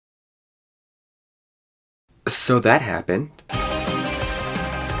So that happened.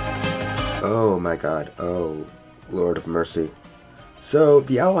 Oh my god. Oh, Lord of Mercy. So,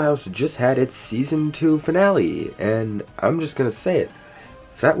 the Owl House just had its Season 2 finale, and I'm just gonna say it.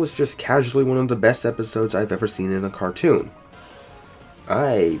 That was just casually one of the best episodes I've ever seen in a cartoon.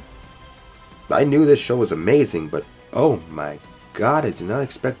 I knew this show was amazing, but oh my god, I did not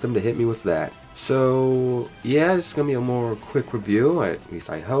expect them to hit me with that. So, yeah, it's gonna be a more quick review, at least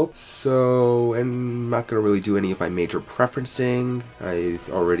I hope. So, and I'm not gonna really do any of my major preferencing. I've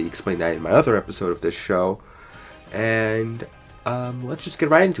already explained that in my other episode of this show. And, let's just get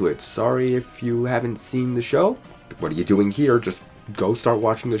right into it. Sorry if you haven't seen the show. What are you doing here? Just go start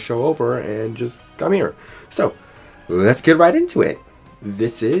watching the show over and just come here. So, let's get right into it.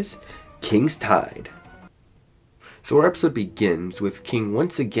 This is King's Tide. So our episode begins with King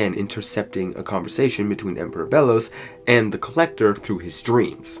once again intercepting a conversation between Emperor Bellows and the Collector through his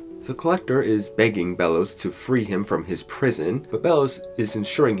dreams. The Collector is begging Bellows to free him from his prison, but Bellows is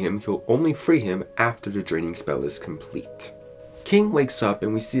ensuring him he'll only free him after the draining spell is complete. King wakes up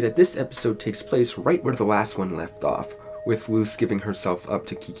and we see that this episode takes place right where the last one left off, with Luz giving herself up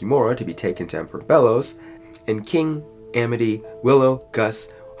to Kikimora to be taken to Emperor Bellows, and King, Amity, Willow, Gus,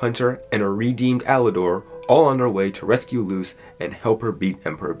 Hunter, and a redeemed Alador all on their way to rescue Luz and help her beat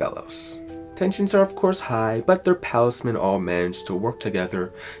Emperor Bellows. Tensions are of course high, but their palismen all manage to work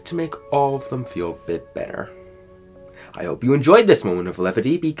together to make all of them feel a bit better. I hope you enjoyed this moment of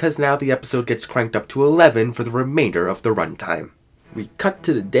levity, because now the episode gets cranked up to 11 for the remainder of the runtime. We cut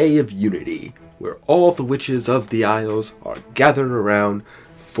to the Day of Unity, where all the witches of the Isles are gathered around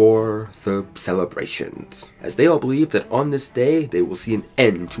for the celebrations, as they all believe that on this day they will see an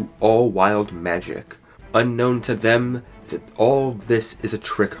end to all wild magic. Unknown to them that all of this is a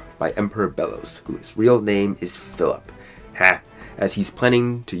trick by Emperor Bellows, whose real name is Philip. As he's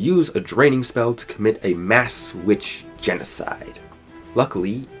planning to use a draining spell to commit a mass witch genocide.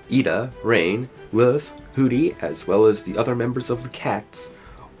 Luckily, Ida, Rain, Lilith, Hooty, as well as the other members of the Cats,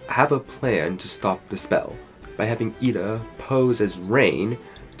 have a plan to stop the spell, by having Ida pose as Rain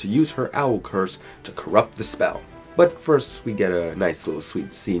to use her owl curse to corrupt the spell. But first, we get a nice little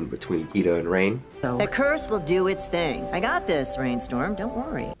sweet scene between Ida and Rain. The curse will do its thing. I got this, Rainstorm, don't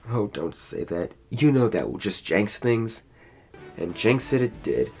worry. Oh, don't say that. You know that will just jinx things. And jinx it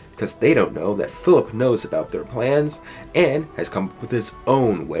did, because they don't know that Philip knows about their plans and has come up with his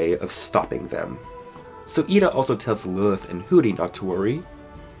own way of stopping them. So Ida also tells Lilith and Hooty not to worry.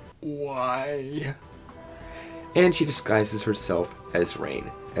 Why? And she disguises herself as Rain,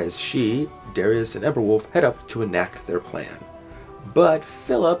 as she, Darius, and Emberwolf head up to enact their plan. But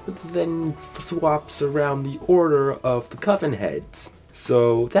Philip then swaps around the order of the Coven Heads.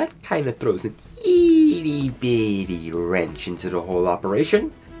 So that kind of throws an itty bitty wrench into the whole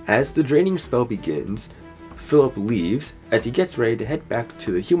operation. As the draining spell begins, Philip leaves as he gets ready to head back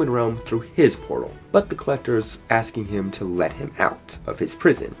to the human realm through his portal. But the Collector's asking him to let him out of his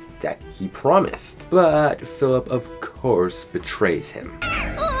prison that he promised. But Philip, of course, betrays him.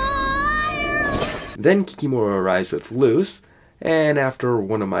 Then Kikimora arrives with Luz, and after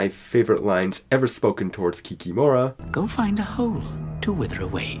one of my favorite lines ever spoken towards Kikimora, "Go find a hole to wither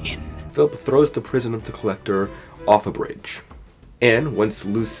away in," Philip throws the prison of the Collector off a bridge. And once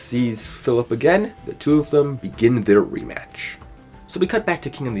Luz sees Philip again, the two of them begin their rematch. So we cut back to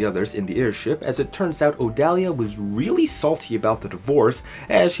King and the others in the airship, as it turns out Odalia was really salty about the divorce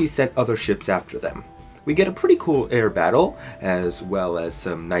as she sent other ships after them. We get a pretty cool air battle, as well as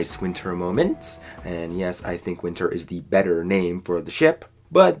some nice winter moments, and yes, I think winter is the better name for the ship,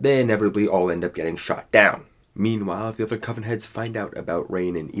 but they inevitably all end up getting shot down. Meanwhile, the other Coven Heads find out about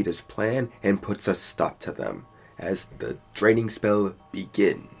Rain and Ida's plan and puts a stop to them, as the draining spell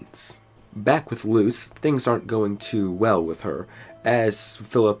begins. Back with Luz, things aren't going too well with her, as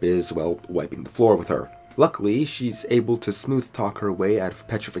Philip is, well, wiping the floor with her. Luckily, she's able to smooth talk her way out of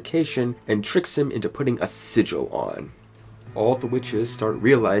petrification and tricks him into putting a sigil on. All the witches start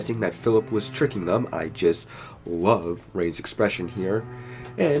realizing that Philip was tricking them. I just love Rain's expression here.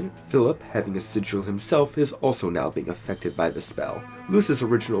 And Philip, having a sigil himself, is also now being affected by the spell. Luz's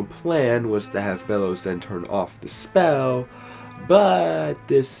original plan was to have Bellows then turn off the spell, but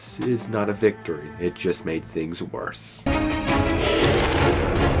this is not a victory. It just made things worse.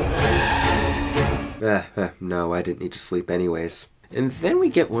 No, I didn't need to sleep anyways. And then we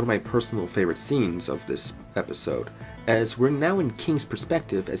get one of my personal favorite scenes of this episode, as we're now in King's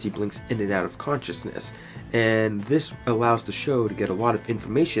perspective as he blinks in and out of consciousness, and this allows the show to get a lot of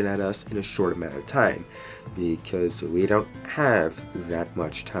information at us in a short amount of time, because we don't have that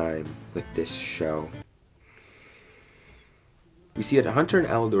much time with this show. We see that Hunter and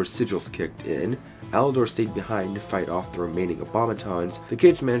Alador's sigils kicked in, Aldor stayed behind to fight off the remaining abomatons, the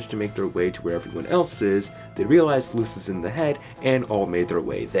kids managed to make their way to where everyone else is. They realized Luz is in the head and all made their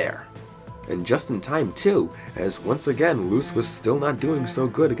way there. And just in time too, as once again Luz was still not doing so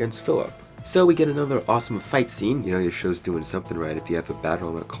good against Philip. So we get another awesome fight scene. You know your show's doing something right if you have a battle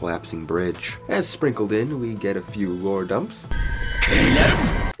on a collapsing bridge. As sprinkled in, we get a few lore dumps.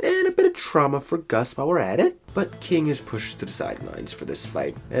 And a bit of trauma for Gus while we're at it. But King is pushed to the sidelines for this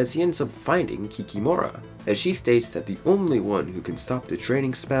fight, as he ends up finding Kikimora, as she states that the only one who can stop the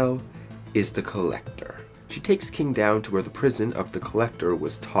draining spell is the Collector. She takes King down to where the prison of the Collector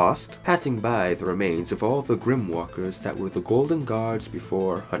was tossed, passing by the remains of all the Grimwalkers that were the Golden Guards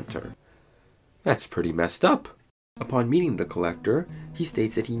before Hunter. That's pretty messed up. Upon meeting the Collector, he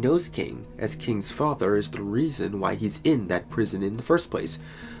states that he knows King, as King's father is the reason why he's in that prison in the first place,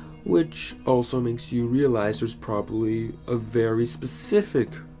 which also makes you realize there's probably a very specific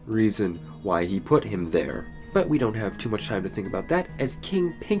reason why he put him there. But we don't have too much time to think about that, as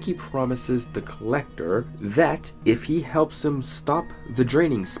King Pinky promises the Collector that if he helps him stop the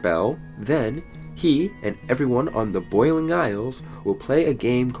draining spell, then he and everyone on the Boiling Isles will play a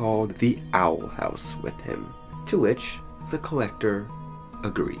game called the Owl House with him, to which the Collector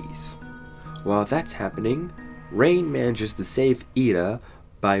agrees. While that's happening, Rain manages to save Ida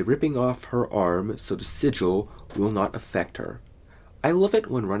by ripping off her arm so the sigil will not affect her. I love it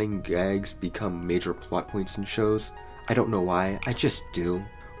when running gags become major plot points in shows. I don't know why, I just do.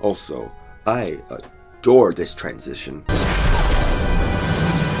 Also, I adore this transition.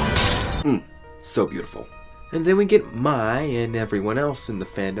 So beautiful. And then we get Mai and everyone else in the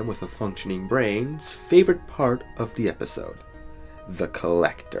fandom with a functioning brain's favorite part of the episode. The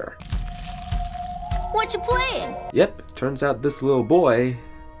Collector. What you playing? Yep, turns out this little boy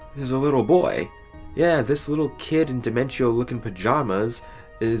is a little boy. Yeah, this little kid in Dementio-looking pajamas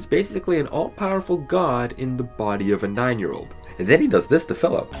is basically an all-powerful god in the body of a 9-year-old. And then he does this to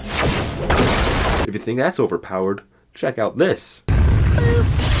Philip. If you think that's overpowered, check out this.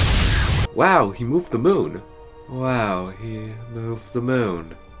 Wow, he moved the moon. Wow, he moved the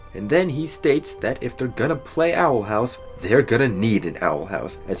moon. And then he states that if they're gonna play Owl House, they're gonna need an Owl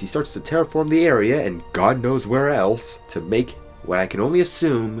House, as he starts to terraform the area and God knows where else to make what I can only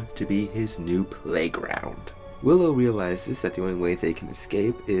assume to be his new playground. Willow realizes that the only way they can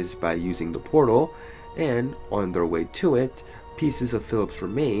escape is by using the portal, and on their way to it, pieces of Philip's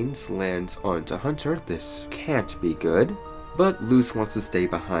remains lands onto Hunter. This can't be good. But Luz wants to stay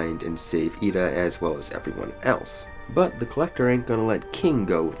behind and save Ida as well as everyone else. But the Collector ain't gonna let King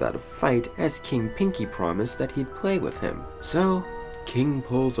go without a fight, as King Pinky promised that he'd play with him. So, King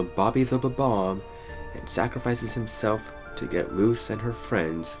pulls a Bobby the Bomb and sacrifices himself to get Luz and her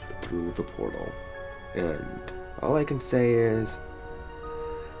friends through the portal. And all I can say is,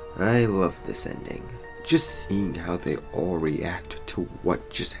 I love this ending. Just seeing how they all react to what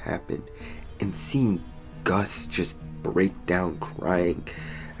just happened, and seeing Gus just break down crying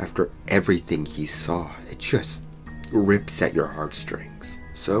after everything he saw, it just rips at your heartstrings.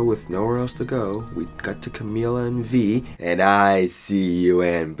 So with nowhere else to go, we cut to Camila and V, and I see you,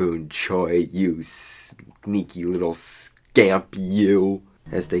 Anne Boone Choi, you sneaky little scamp, you,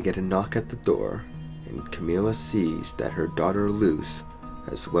 as they get a knock at the door, and Camila sees that her daughter Luz,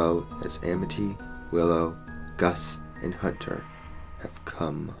 as well as Amity, Willow, Gus, and Hunter, have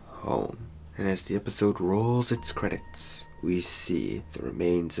come home. And as the episode rolls its credits, we see the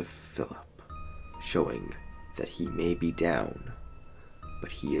remains of Philip, showing that he may be down,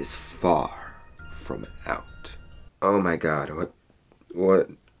 but he is far from out. Oh my god, what?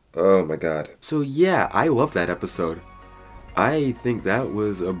 Oh my god. So yeah, I love that episode. I think that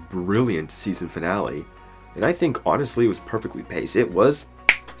was a brilliant season finale, and I think honestly it was perfectly paced. It was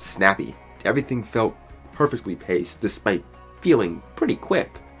snappy. Everything felt perfectly paced despite feeling pretty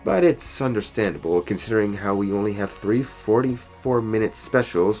quick. But it's understandable considering how we only have 3 44-minute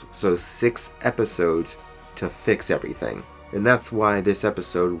specials, so 6 episodes to fix everything. And that's why this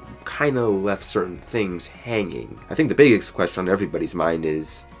episode kinda left certain things hanging. I think the biggest question on everybody's mind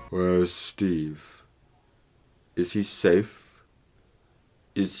is, where's Steve? Is he safe?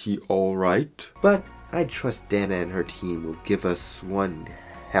 Is he alright? But I trust Dana and her team will give us one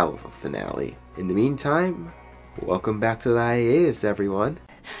hell of a finale. In the meantime, welcome back to the hiatus, everyone.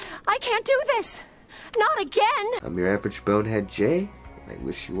 I can't do this! Not again! I'm your average Bonehead Jay, and I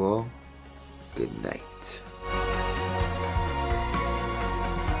wish you all good night.